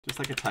just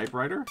like a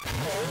typewriter.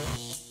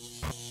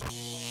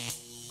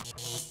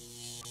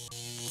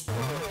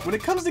 When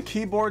it comes to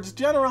keyboards,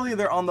 generally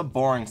they're on the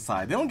boring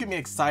side. They don't get me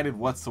excited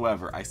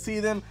whatsoever. I see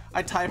them,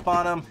 I type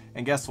on them,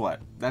 and guess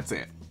what? That's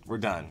it. We're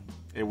done.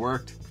 It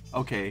worked.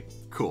 Okay,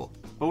 cool.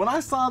 But when I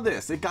saw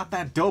this, it got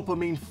that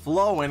dopamine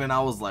flowing, and I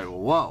was like,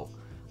 whoa,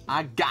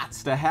 I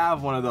gots to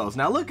have one of those.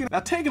 Now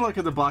taking a look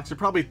at the box, you're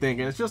probably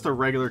thinking it's just a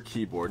regular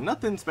keyboard.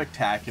 Nothing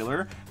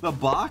spectacular. The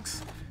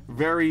box,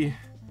 very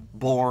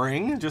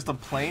boring, just a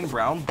plain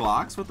brown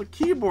box with a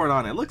keyboard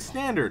on it. Looks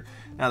standard.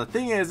 Now the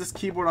thing is, this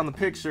keyboard on the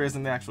picture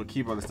isn't the actual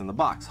keyboard that's in the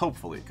box,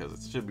 hopefully, because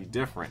it should be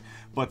different.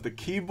 But the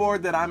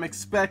keyboard that I'm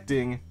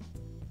expecting,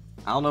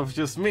 I don't know if it's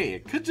just me,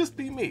 it could just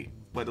be me,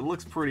 but it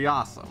looks pretty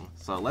awesome.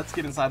 So let's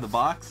get inside the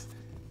box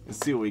and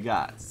see what we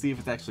got. See if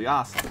it's actually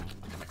awesome,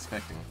 like I'm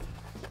expecting.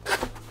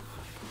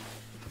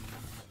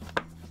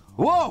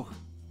 Whoa!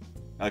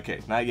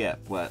 Okay, not yet,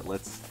 but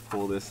let's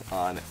pull this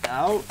on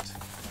out.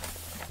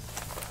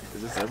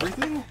 Is this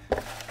everything?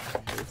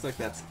 It looks like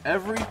that's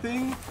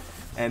everything.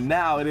 And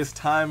now it is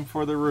time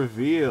for the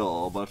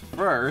reveal. But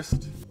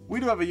first, we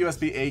do have a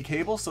USB-A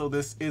cable, so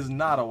this is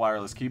not a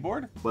wireless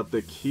keyboard. But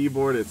the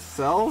keyboard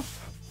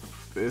itself,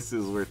 this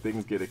is where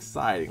things get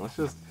exciting. Let's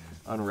just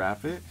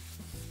unwrap it.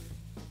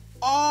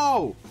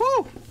 Oh!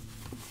 Woo!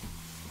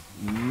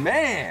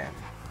 Man!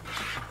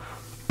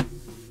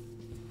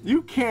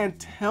 You can't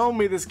tell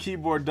me this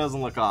keyboard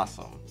doesn't look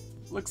awesome.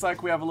 Looks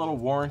like we have a little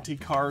warranty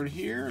card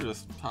here.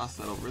 Just toss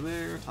that over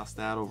there, toss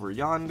that over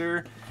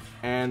yonder.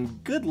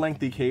 And good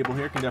lengthy cable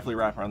here, can definitely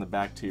wrap around the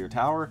back to your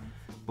tower.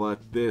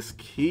 But this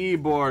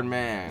keyboard,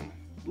 man,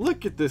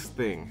 look at this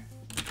thing.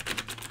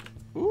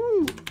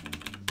 Ooh.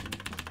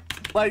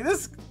 Like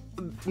this,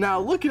 now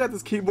looking at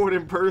this keyboard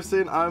in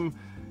person, I'm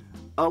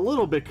a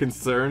little bit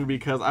concerned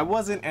because I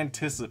wasn't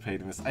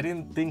anticipating this. I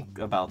didn't think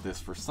about this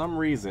for some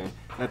reason,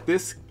 that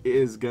this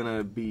is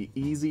gonna be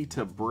easy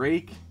to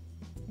break,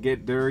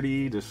 get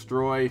dirty,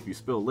 destroy if you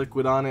spill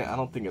liquid on it. I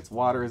don't think it's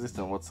water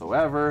resistant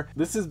whatsoever.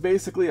 This is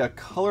basically a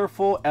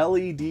colorful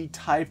LED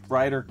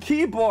typewriter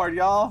keyboard,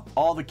 y'all.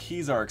 All the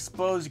keys are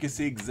exposed. You can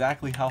see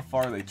exactly how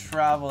far they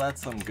travel.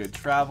 That's some good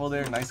travel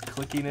there. Nice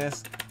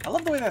clickiness. I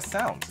love the way that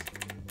sounds.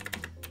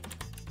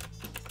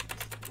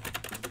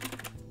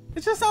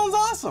 It just sounds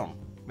awesome.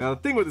 Now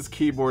the thing with this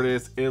keyboard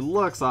is it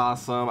looks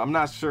awesome. I'm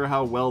not sure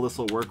how well this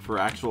will work for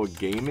actual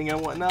gaming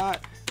and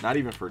whatnot. Not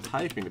even for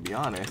typing, to be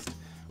honest.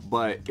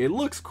 But it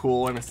looks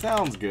cool and it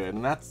sounds good,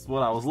 and that's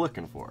what I was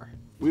looking for.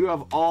 We do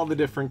have all the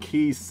different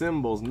keys,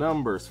 symbols,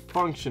 numbers,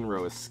 function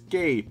row,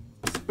 escape,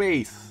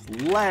 space,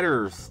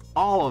 letters,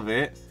 all of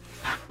it,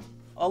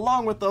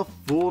 along with the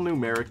full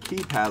numeric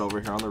keypad over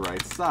here on the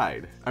right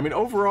side. I mean,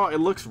 overall, it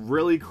looks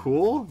really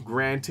cool.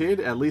 Granted,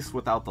 at least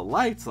without the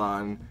lights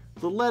on,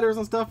 the letters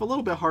and stuff a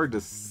little bit hard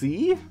to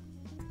see.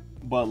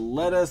 But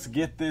let us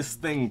get this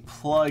thing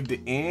plugged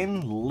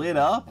in, lit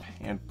up,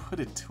 and put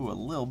it to a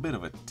little bit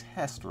of a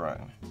test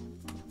run.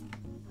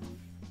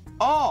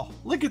 Oh,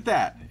 look at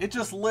that. It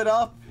just lit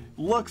up.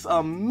 Looks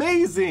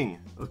amazing.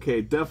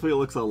 Okay, definitely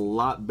looks a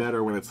lot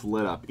better when it's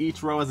lit up.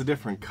 Each row has a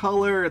different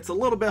color. It's a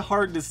little bit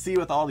hard to see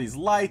with all these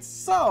lights.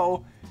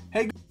 So,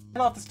 hey,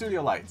 turn off the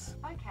studio lights.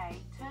 Okay,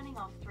 turning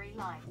off 3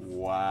 lights.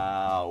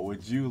 Wow,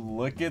 would you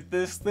look at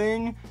this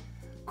thing?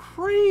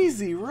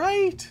 Crazy,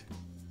 right?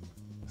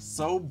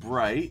 So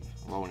bright.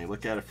 Well, when you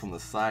look at it from the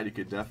side, you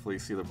could definitely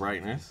see the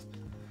brightness.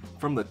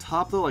 From the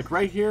top though, like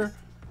right here,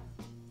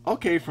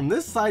 okay, from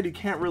this side you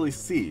can't really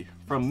see.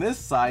 From this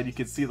side you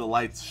can see the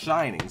lights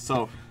shining.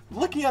 So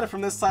looking at it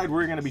from this side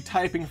where you're going to be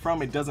typing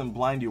from, it doesn't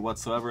blind you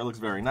whatsoever. It looks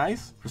very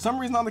nice. For some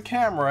reason on the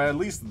camera, at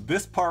least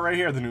this part right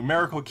here, the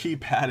numerical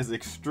keypad is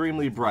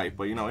extremely bright,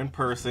 but you know, in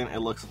person it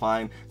looks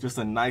fine. Just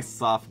a nice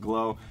soft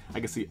glow. I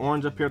can see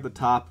orange up here at the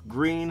top,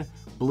 green,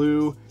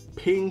 blue,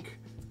 pink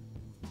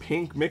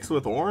mixed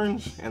with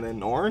orange, and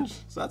then orange,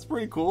 so that's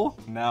pretty cool.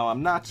 Now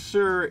I'm not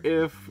sure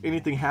if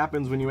anything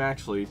happens when you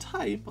actually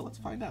type, but let's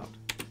find out.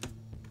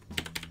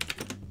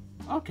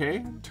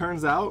 Okay,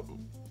 turns out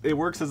it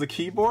works as a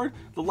keyboard.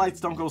 The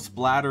lights don't go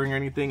splattering or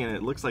anything, and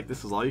it looks like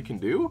this is all you can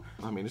do.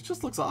 I mean, it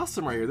just looks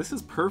awesome right here. This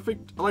is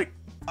perfect. Like,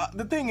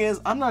 the thing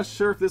is, I'm not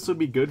sure if this would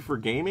be good for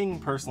gaming.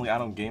 Personally, I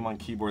don't game on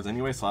keyboards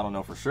anyway, so I don't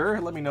know for sure.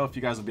 Let me know if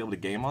you guys would be able to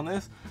game on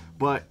this,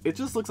 but it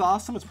just looks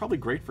awesome. It's probably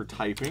great for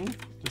typing,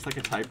 just like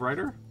a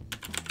typewriter.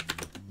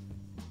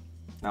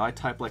 Now I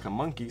type like a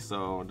monkey,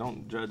 so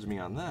don't judge me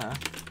on that.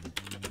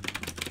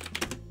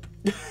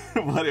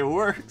 But it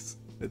works.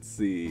 Let's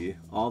see,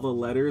 all the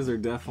letters are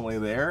definitely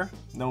there.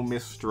 No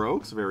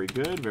misstrokes, very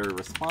good, very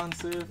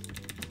responsive.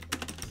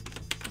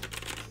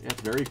 Yeah,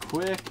 it's very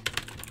quick.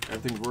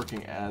 Everything's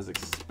working as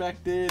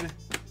expected.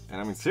 And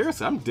I mean,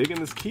 seriously, I'm digging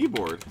this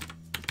keyboard.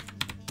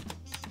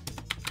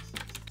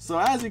 So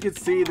as you can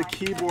see, the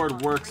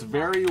keyboard works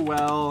very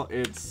well.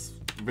 It's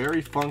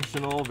very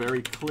functional,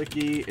 very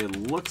clicky.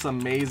 It looks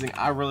amazing.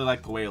 I really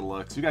like the way it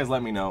looks. You guys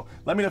let me know.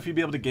 Let me know if you'd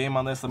be able to game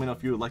on this. Let me know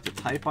if you would like to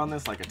type on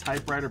this like a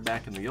typewriter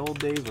back in the old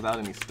days without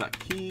any stuck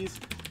keys.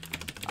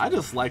 I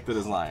just like the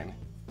design.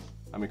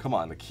 I mean, come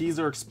on. The keys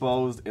are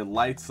exposed. It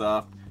lights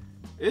up.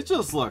 It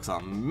just looks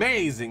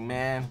amazing,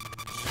 man.